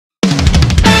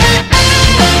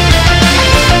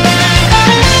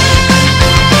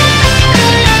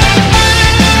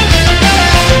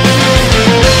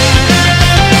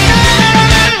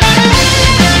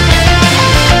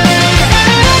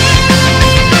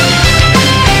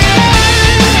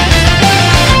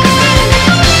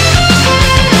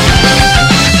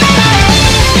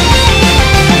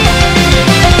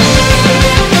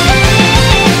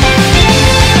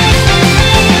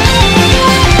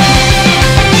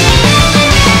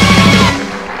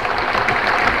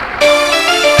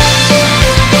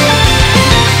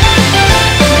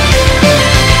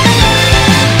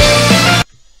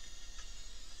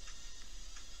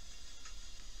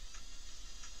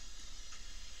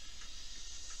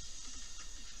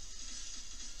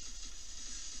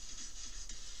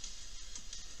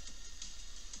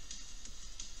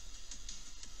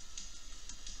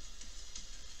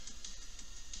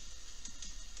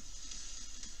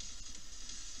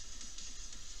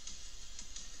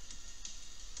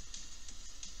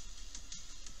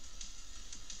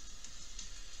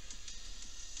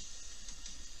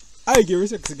Alright,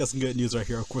 gamers, I got some good news right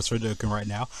here, of course, for Dokkan right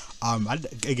now.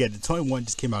 Again, the 21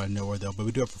 just came out of nowhere, though, but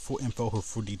we do have full info, her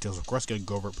full details. Of course, gonna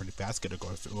go over it pretty fast, gonna go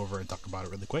over and talk about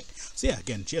it really quick. So yeah,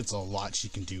 again, she has a lot she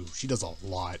can do. She does a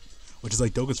lot, which is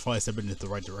like Dokkan's probably stepping in the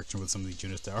right direction with some of these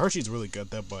units. I heard she's really good,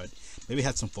 though, but maybe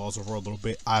had some flaws over her a little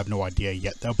bit. I have no idea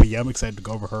yet, though, but yeah, I'm excited to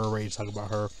go over her, ready to talk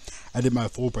about her. I did my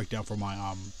full breakdown for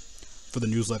my, for the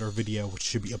newsletter video, which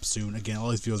should be up soon. Again, all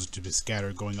these videos are to be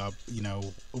scattered, going up, you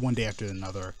know, one day after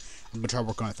another. I'm gonna try to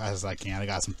work on it as fast as I can. I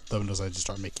got some thumbnails I just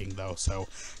start making though, so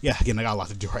yeah. Again, I got a lot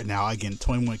to do right now. Again,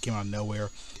 21 came out of nowhere.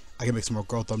 I can make some more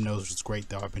girl thumbnails, which is great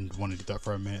though. I've been wanting to do that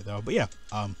for a minute though, but yeah.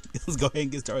 Let's go ahead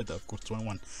and get started though. Of course,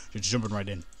 21. Just jumping right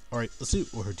in. All right, let's see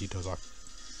what her details are.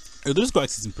 Her little skill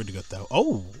actually seems pretty good though.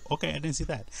 Oh, okay, I didn't see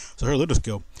that. So her little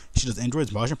skill, she does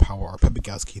androids, margin power, or Peppy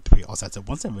Gal's K3, all stats at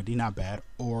 170, not bad.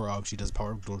 Or she does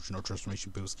power absorption or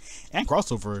transformation boost, and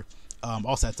crossover,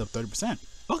 all stats up 30%.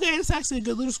 Okay, that's actually a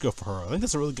good little skill for her. I think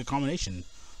that's a really good combination.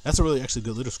 That's a really actually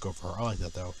good little skill for her. I like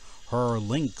that though. Her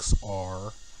links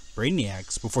are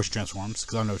Brainiacs before she transforms,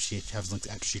 because I don't know if she has links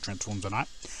after she transforms or not.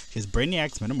 She has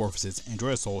Brainiacs, Metamorphosis,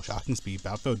 Android Soul, Shocking Speed,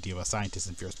 Battlefield Diva, Scientist,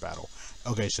 and Fierce Battle.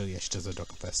 Okay, so yeah, she does a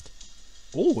Dokkan Fest.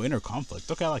 Oh, Inner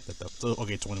Conflict. Okay, I like that though. So,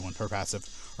 okay, 21. Her passive.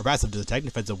 Her passive does attack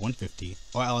defense of 150.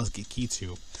 All allies get key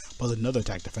to. Plus another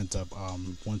attack defense of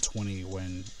 120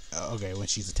 when when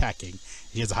she's attacking.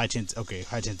 She has a high chance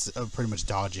of pretty much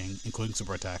dodging, including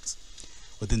super attacks,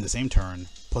 within the same turn.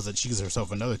 Plus that she gives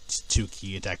herself another 2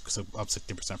 key attack, so up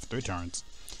 60% for 3 turns.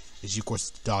 And she of course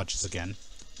dodges again.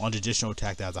 On additional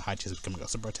attack that has a high chance of becoming a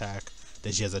super attack.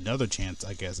 Then she has another chance,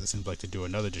 I guess, it seems like, to do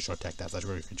another additional attack that has a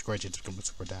great chance to become a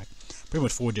super attack. Pretty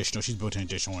much 4 additional, she's built in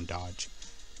additional and dodge.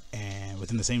 And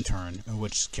within the same turn, in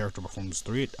which character performs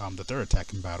the third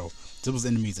attack in battle, doubles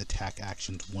enemies' attack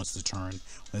actions once a turn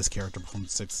when this character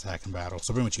performs the 6th attack in battle.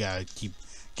 So pretty much you gotta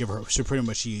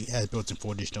she has built in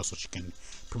 4 additional, so she can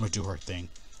pretty much do her thing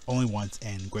only once,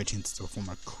 and great chance to perform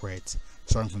a crit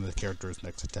starting from the character's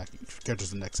next attack.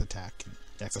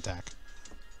 Next attack.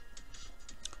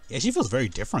 Yeah, she feels very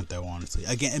different though, honestly.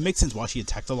 Again, it makes sense why she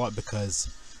attacked a lot, because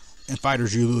in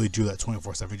fighters you literally do that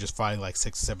 24/7. You're just fighting like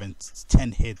 6, 7,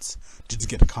 10 hits just to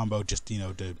get a combo, just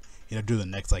to do the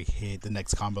next like hit, the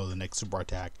next combo, the next super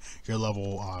attack, your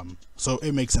level. So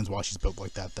it makes sense why she's built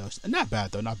like that though. Not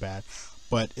bad though, not bad.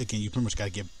 But again, you pretty much gotta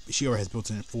give. She already has built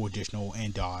in 4 additional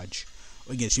and dodge.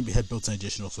 Again, she had built in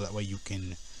additional, so that way you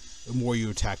can. The more you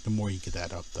attack, the more you get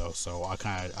that up, though. So I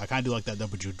kind of do like that, though.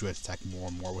 But you do have to attack more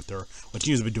and more with her. But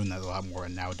she's been doing that a lot more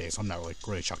nowadays. So I'm not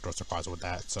really shocked or surprised with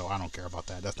that. So I don't care about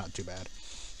that. That's not too bad.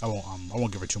 I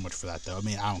won't give her too much for that, though. I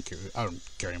mean, I don't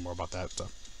care anymore about that. So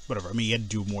whatever. I mean, you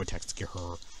had to do more attacks to get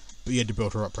her, but you had to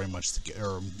build her up pretty much to get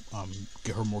her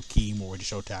more key, more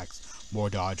additional attacks,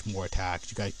 more dodge, more attacks.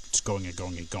 You guys just going and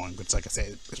going and going. But like I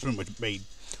said, it's pretty much made.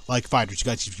 Like fighters, you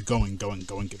guys keep going,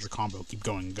 get your combo, keep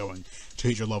going, to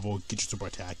hit your level, get your super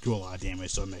attack, do a lot of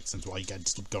damage, so it makes sense why you gotta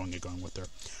just keep going and going with her.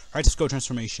 Alright, let's go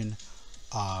transformation.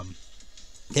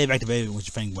 Get activated when you're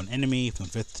fighting one enemy from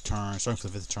the 5th turn, starting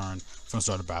from the 5th turn, from the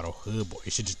start of battle. Oh boy,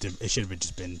 it should have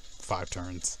just been 5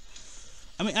 turns.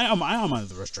 I mean, I don't mind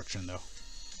the restriction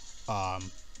though.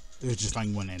 It was just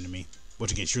fighting one enemy,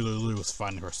 which again, she literally was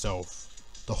fighting herself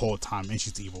the whole time, and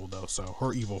she's evil though, so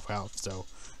her evil out, so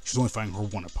she's only fighting her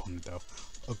one opponent though.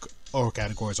 All her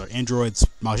categories are androids,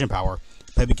 margin power,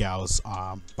 Peppy Gal's,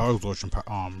 power absorption,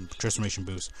 transformation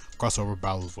boost, crossover,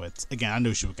 battles wits. Again, I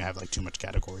knew she was gonna have like too much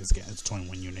categories. Again, it's a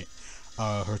 21 unit.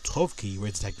 Her 12 key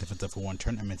raises attack defense up for 1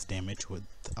 turn, immense damage with,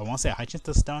 I want to say, a high chance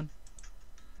to stun.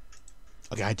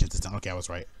 Okay, high chance to stun. Okay, I was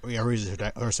right. Yeah, raises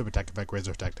her super attack effect, raises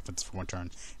her attack defense for 1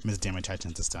 turn, immense damage, high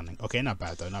chance to stunning. Okay, not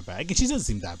bad though, not bad. Again, she doesn't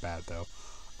seem that bad though.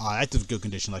 Active good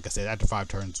condition, like I said, after 5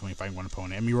 turns when you fight one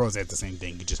opponent. I mean, Rose had the same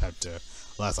thing. You just have to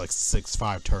last like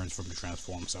 5 turns from the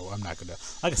transform. So I'm not gonna,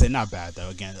 like I said, not bad though.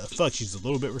 Again, I feel like she's a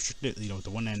little bit restricted. You know, with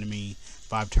the one enemy,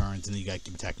 5 turns, and then you gotta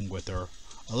keep attacking with her.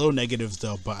 A little negatives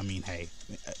though, but I mean, hey,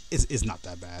 it's not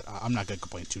that bad. I'm not gonna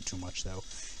complain too much though.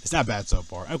 It's not bad so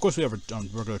far. And of course, we have a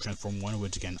regular transform 1,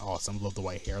 which again, awesome. Love the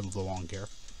white hair, love the long hair.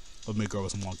 Love me girl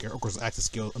with some long hair. Of course, active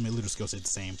skill. I mean, leader skill stayed the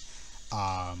same.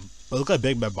 But look like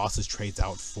Big Bad Bosses trades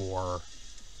out for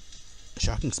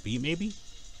Shocking Speed, maybe?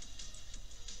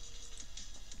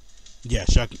 Yeah,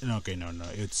 Shocking. Okay, no.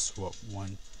 It's what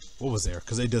 1. What was there?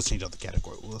 Because it does change out the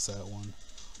category. What was that? 1,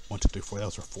 2, 3, 4. That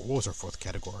was her 4. What was her 4th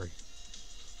category?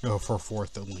 No, for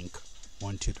 4th, the link.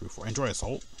 1, 2, 3, 4. Android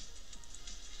Assault?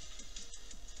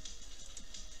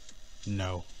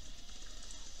 No.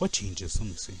 What changes? Let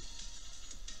me see.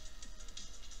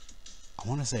 I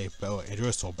want to say Android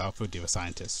Assault, Battlefield Diva,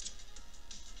 Scientist.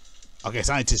 Okay,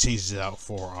 Scientist changes it out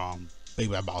for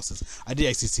big bad bosses. I did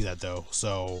actually see that though,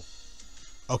 so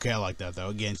okay, I like that though.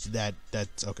 Again,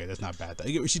 that's okay. That's not bad.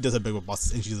 She does have big bad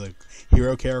bosses, and she's a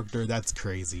hero character. That's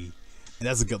crazy, and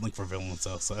that's a good link for villains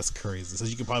though. So that's crazy. So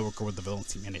you can probably work with the villain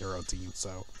team and the hero team.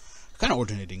 So kind of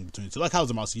alternating between. So like how's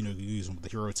the mouse? You know, you use them with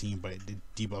the hero team, but it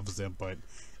debuffs them, but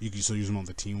you can still use them on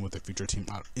the team with the future team.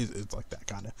 It's like that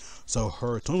kind of. So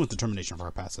her 21 determination for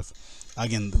her passive.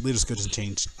 Again, the leader skill doesn't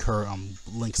change. Her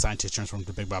link scientist transforms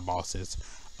to big bad bosses.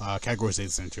 Category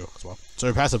stays the same too as well. So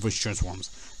her passive, when she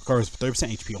transforms, recovers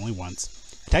 30% HP only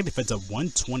once. Attack defense of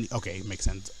 120. Okay, it makes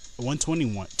sense.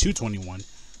 121, 221.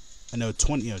 No,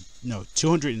 20. No,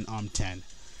 210.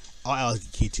 All allies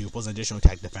get key 2 plus an additional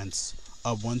attack defense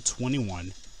of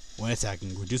 121 when attacking.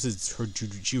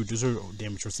 She reduces her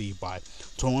damage received by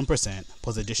 21%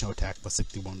 plus additional attack by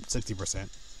 60%.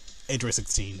 Injury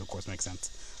 16, of course, makes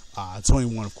sense.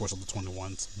 21, of course, on the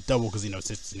 21s. Double because,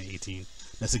 16 and 18.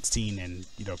 No, 16 and,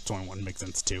 21 makes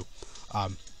sense too.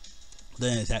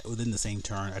 Then attack within the same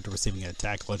turn after receiving an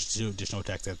attack, launches 2 additional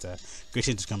attacks at the great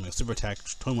chance of becoming a super attack,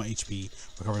 21 HP,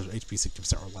 recovers HP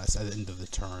 60% or less at the end of the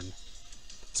turn.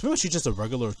 So pretty much she's just a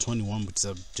regular 21, which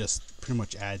just pretty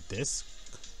much add this.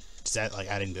 Just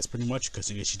adding this pretty much, because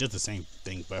she does the same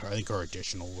thing, but I think her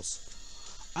additionals.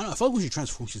 I don't know, I feel like when she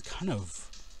transforms, she's kind of.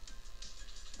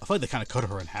 I feel like they kind of cut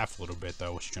her in half a little bit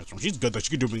though when she transforms. She's good though.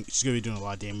 She's gonna be doing a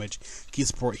lot of damage. Key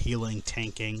support, healing,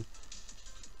 tanking.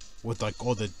 With like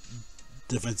all the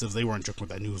defensives, they weren't joking with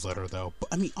that newsletter though. But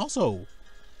I mean, also,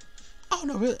 I don't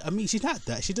know. Really, I mean, she's not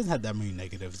that. She doesn't have that many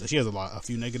negatives. She has a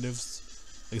few negatives.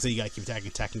 Like I said, you gotta keep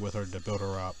attacking with her to build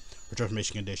her up. Her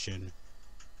transformation condition.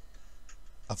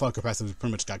 I feel like her passive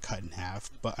pretty much got cut in half.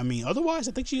 But I mean, otherwise,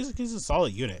 I think she's a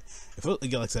solid unit. If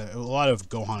like I said, a lot of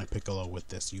Gohan and Piccolo with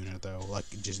this unit though. Like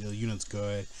just the unit's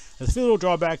good. There's a few little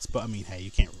drawbacks, but I mean, hey,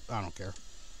 you can't. I don't care.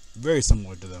 Very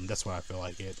similar to them. That's why I feel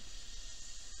like it.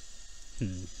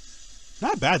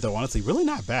 Not bad though. Honestly, really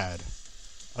not bad.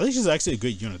 I think she's actually a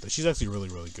good unit. She's actually really,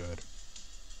 really good.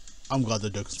 I'm glad the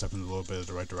Dokkan stepped in a little bit of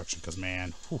the right direction because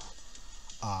man,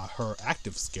 her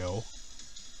active skill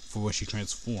for when she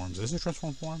transforms. Is it a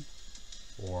transform form?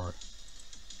 Or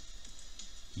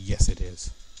yes, it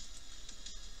is.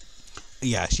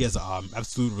 Yeah, she has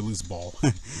absolute release ball.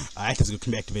 Active skill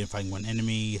can be activated fighting one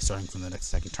enemy starting from the next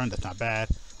second turn. That's not bad.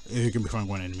 You can be fighting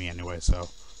one enemy anyway, so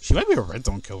she might be a red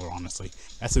zone killer, honestly.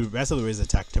 That's the way to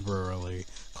attack temporarily.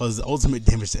 Causes ultimate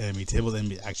damage to enemy. Table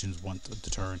enemy actions once the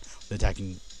turn.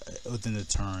 Attacking within the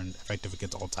turn, effective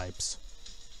against all types.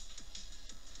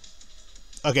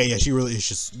 Okay, yeah, she really is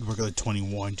just regular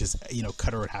 21. Just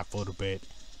cut her in half a little bit.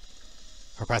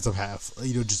 Her passive half,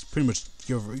 just pretty much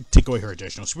take away her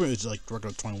additional. She pretty much like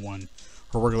regular 21.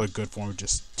 Her regular good form,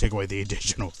 just take away the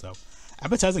additional. So,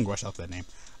 appetizing rush off that name.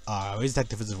 Raise attack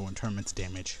defensive when tournaments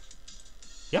damage.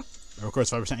 Yep, it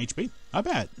requires 5% HP. Not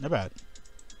bad, not bad.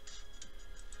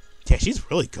 Yeah,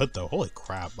 she's really good though. Holy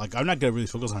crap! Like I'm not gonna really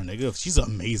focus on her negative. She's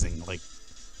amazing. Like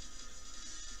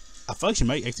I feel like she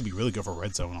might actually be really good for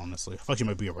red zone. Honestly, I feel like she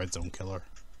might be a red zone killer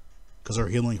because her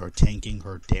healing, her tanking,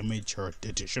 her damage, her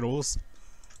additionals.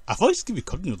 I feel like she's gonna be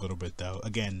cooking a little bit though.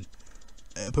 Again,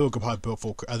 people could probably build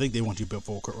full. I think they want you to build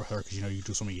full crit with her because you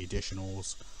do so many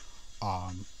additionals.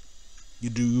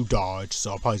 You dodge,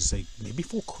 so I'll probably just say maybe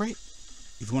full crit.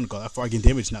 If you want to go that far, again,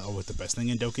 damage is not always the best thing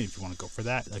in Dokkan if you want to go for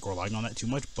that, like relying on that too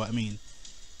much. But I mean,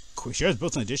 she has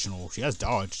built an additional. She has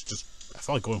dodge. Just I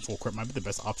feel like going full crit might be the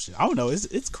best option. I don't know.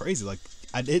 It's crazy. Like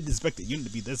I didn't expect the unit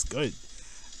to be this good.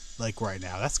 Like right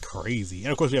now, that's crazy.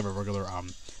 And of course, we have a regular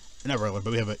not regular,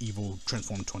 but we have an evil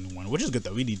transform 21, which is good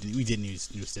though. We did need a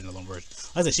standalone version.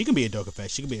 Like I said, she can be a Dokkan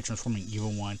Fest. She can be a transforming evil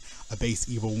one, a base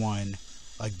evil one,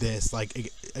 like this. Like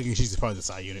again, she's probably the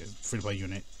side unit, free to play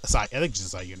unit. I think she's a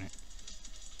side unit.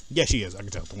 Yeah, she is. I can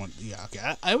tell the one. Yeah,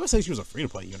 okay. I would say she was a free to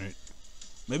play unit.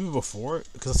 Maybe before,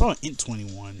 because I saw an int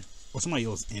 21 or somebody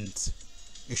else int,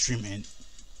 extreme int.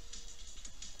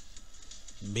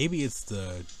 Maybe it's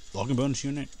the login bonus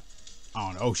unit. I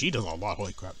don't know. Oh, she does a lot.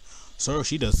 Holy crap. So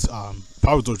she does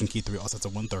power absorption key 3 offsets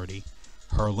at 130.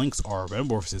 Her links are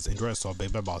Metamorphosis, Endurance Assault,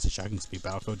 Big Bad Boss, Shocking Speed,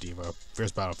 Battlefield Diva,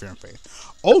 Fierce Battle, Fear and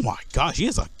Faith. Oh my gosh, she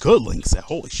has a good link set.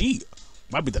 Holy, she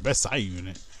might be the best side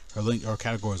unit. Her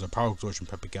categories are Power Absorption,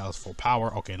 Peppy Gals, Full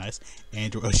Power. Okay, nice.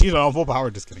 Android, she's on full power.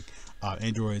 Just kidding.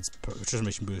 Androids,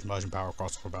 Transformation Boost, Intelligent Power,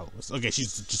 Crossover Battle List. Okay,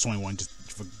 she's just 21.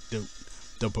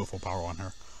 Don't put full power on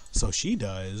her. So she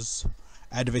does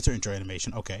activates her intro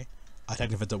animation. Okay, attack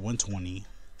defense at 120.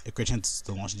 A great chance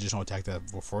to launch additional attack that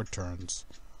for 4 turns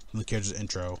from the character's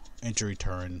intro. Entry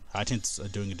turn. High chance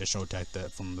of doing additional attack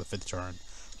that from the 5th turn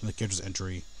from the character's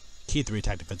entry. Key 3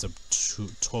 attack defense of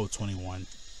 1221.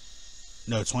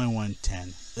 No,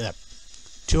 2110. Yep.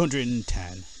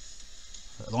 210.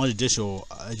 The only additional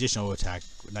attack,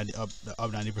 90, up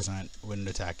 90% when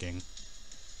attacking.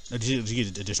 No, you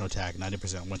get additional attack,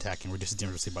 90% when attacking, reduces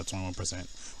damage received by 21%. When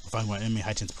fighting one enemy,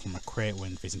 high chance to perform a crit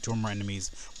when facing 2 or more enemies.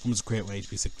 Performs a crit when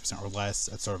HP 60% or less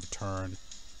at start of a turn.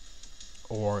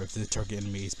 Or if the target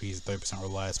enemy HP is 30% or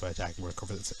less by attacking,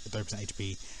 recovers 30%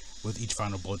 HP with each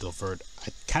final blow delivered.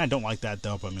 I kind of don't like that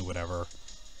though, but I mean, whatever.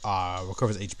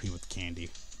 Recovers HP with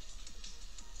candy.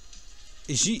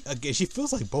 She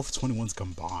feels like both 21s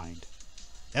combined.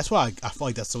 That's why I feel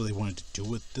like that's what they wanted to do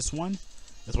with this one.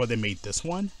 That's why they made this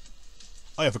one.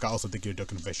 Oh yeah, I forgot also thank you to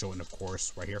Dokkan Official, and of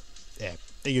course, right here. Yeah,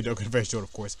 thank you to Dokkan Official,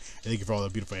 of course. And thank you for all the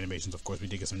beautiful animations, of course. We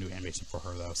did get some new animation for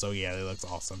her though. So yeah, it looks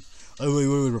awesome.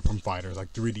 Literally from fighters,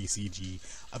 like 3D CG.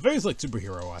 Very like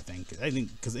superhero, I think.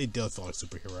 Because it does feel like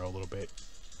superhero a little bit.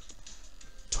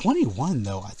 21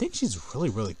 though, I think she's really,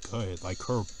 really good. Like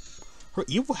her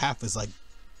evil half is like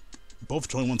both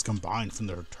 21s combined from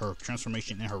her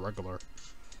transformation and her regular.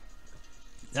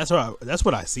 That's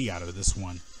what I see out of this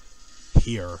one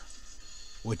here,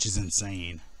 which is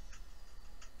insane.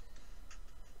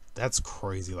 That's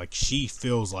crazy. Like she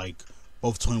feels like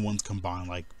both 21s combined,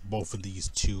 like both of these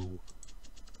two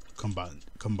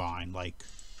combined. Like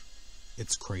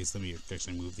it's crazy. Let me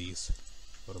actually move these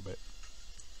a little bit.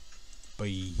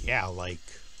 But yeah, like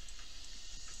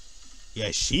yeah,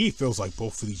 she feels like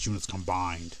both of these units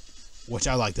combined. Which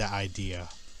I like that idea.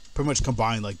 Pretty much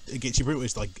combined, like again, she pretty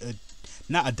much like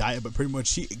not a diet, but pretty much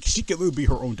she could literally be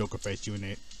her own Dokkan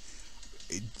unit.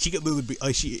 She could literally be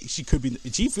like she could be.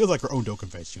 She feels like her own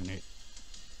Dokkan unit.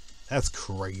 That's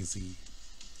crazy.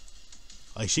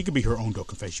 Like she could be her own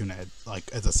Dokkan unit.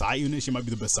 Like as a side unit, she might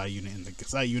be the best side unit in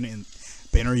the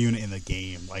banner unit in the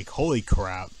game. Like holy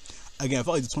crap. Again, I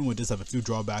feel like the 21 does have a few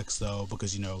drawbacks though,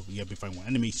 because you know you have to be fighting one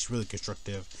enemy. She's really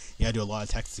constructive. You gotta do a lot of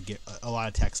attacks to get a lot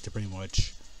of attacks to pretty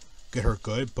much get her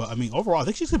good. But I mean, overall, I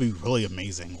think she's gonna be really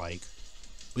amazing. Like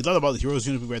we thought about the heroes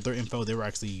unit. We read their info. They were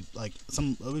actually like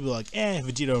some people like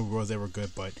Vegeta and Rose. They were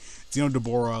good, but Xeno,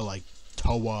 Deborah, like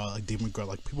Towa, like Demon God,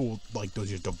 like people like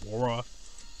those. Deborah.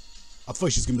 I feel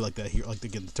like she's gonna be like that here, like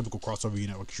again the typical crossover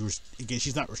unit. Like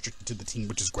she's not restricted to the team,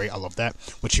 which is great. I love that.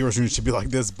 Which heroes unit should be like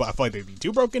this, but I feel like they'd be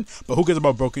too broken. But who cares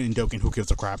about broken and Dokkan? Who gives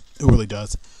a crap? Who really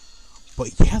does?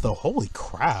 But yeah, though, holy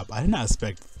crap! I did not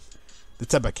expect this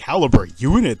type of caliber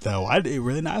unit, though. I did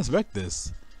really not expect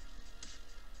this.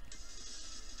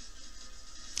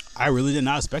 I really did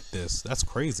not expect this. That's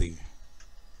crazy.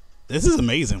 This is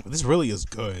amazing. This really is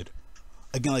good.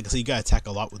 Again, like I said, you gotta attack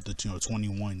a lot with the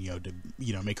 21,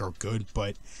 to make her good.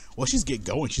 But once she's get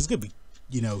going, she's gonna be,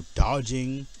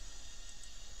 dodging,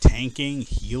 tanking,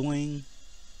 healing.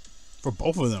 For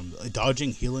both of them, like,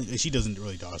 dodging, healing. She doesn't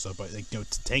really dodge stuff, but like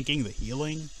tanking, the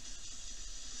healing,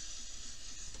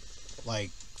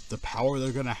 like the power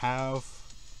they're gonna have,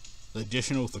 the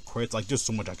additionals, the crits, like just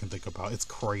so much I can think about. It's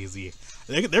crazy.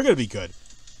 They're gonna be good.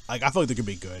 Like I feel like they could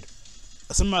be good.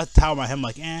 Some of the time I am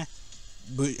like,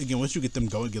 But again, once you get them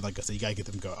going, again, like I said, you gotta get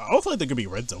them going. I don't feel like they're gonna be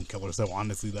red zone killers, though,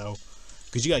 honestly, though.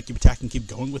 Because you gotta keep attacking, keep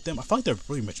going with them. I feel like they're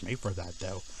pretty much made for that,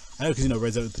 though. I know because,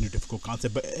 red zone is the new difficult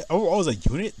concept, but overall, as a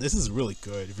unit, this is really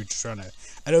good if you're just trying to.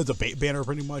 I know it's a bait banner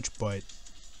pretty much, but.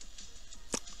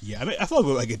 Yeah, I mean, I feel like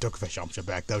we'll get Dokkan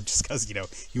back, though, just because,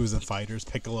 he was in Fighters,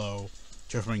 Piccolo,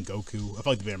 transforming Goku. I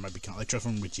feel like the banner might be kind of like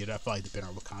transforming Vegeta. I feel like the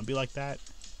banner will kind of be like that.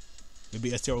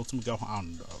 Maybe STR Ultimate Go. I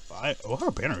don't know. What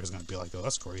her banner is going to be like, though.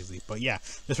 That's crazy. But yeah,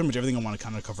 that's pretty much everything I want to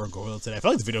kind of cover and go over today. I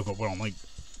feel like the video went on like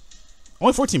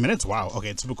only 14 minutes. Wow. Okay,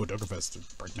 it's typical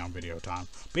Dokkan breakdown video time.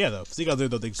 But yeah, though. See you guys there,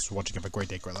 though. Thanks for watching. Have a great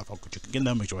day. Great life. I'll catch you again,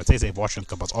 though. Make sure to stay safe. Watch and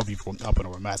come all of you from up and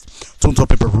over mask. Don't tell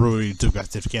people really do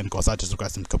guys if you can. Go outside. Just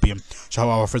guys some copy him. Shout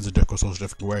out our friends at Dokkan social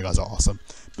different where you guys are awesome.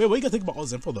 But yeah, what do you guys think about all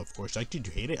this info, though? Of course, like, did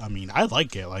you hate it? I mean, I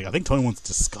like it. Like, I think 21's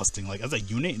disgusting. Like, as a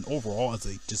unit and overall, as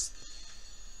a just.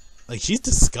 Like, she's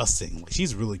disgusting. Like,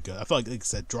 she's really good. I feel like I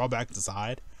said, drawback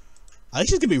aside, I think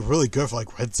she's gonna be really good for,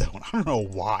 like, red zone. I don't know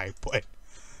why, but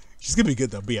she's gonna be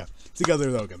good, though. But yeah, see you guys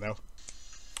later, though, again, though.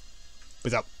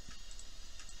 Peace out.